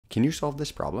Can you solve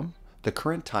this problem? The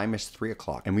current time is 3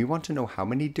 o'clock, and we want to know how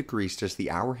many degrees does the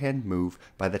hour hand move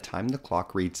by the time the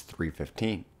clock reads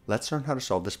 3:15. Let's learn how to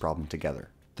solve this problem together.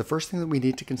 The first thing that we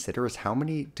need to consider is how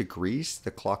many degrees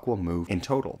the clock will move in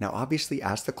total. Now obviously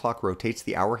as the clock rotates,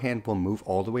 the hour hand will move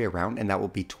all the way around, and that will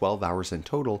be 12 hours in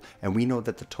total, and we know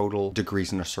that the total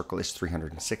degrees in a circle is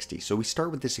 360. So we start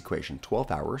with this equation.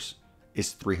 12 hours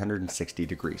is 360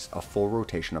 degrees, a full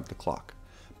rotation of the clock.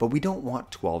 But we don't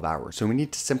want 12 hours, so we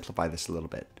need to simplify this a little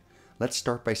bit. Let's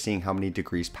start by seeing how many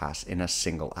degrees pass in a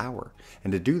single hour.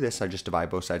 And to do this, I just divide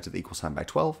both sides of the equal sign by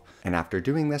 12. And after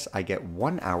doing this, I get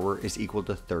 1 hour is equal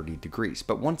to 30 degrees.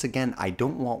 But once again, I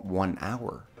don't want 1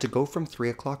 hour. To go from 3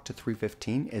 o'clock to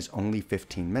 3:15 is only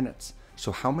 15 minutes.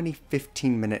 So how many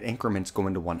 15-minute increments go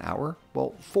into 1 hour?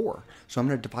 Well, 4. So I'm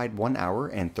going to divide 1 hour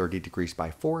and 30 degrees by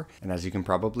 4. And as you can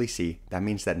probably see, that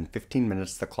means that in 15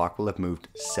 minutes, the clock will have moved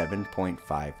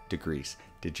 7.5 degrees.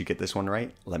 Did you get this one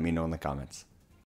right? Let me know in the comments.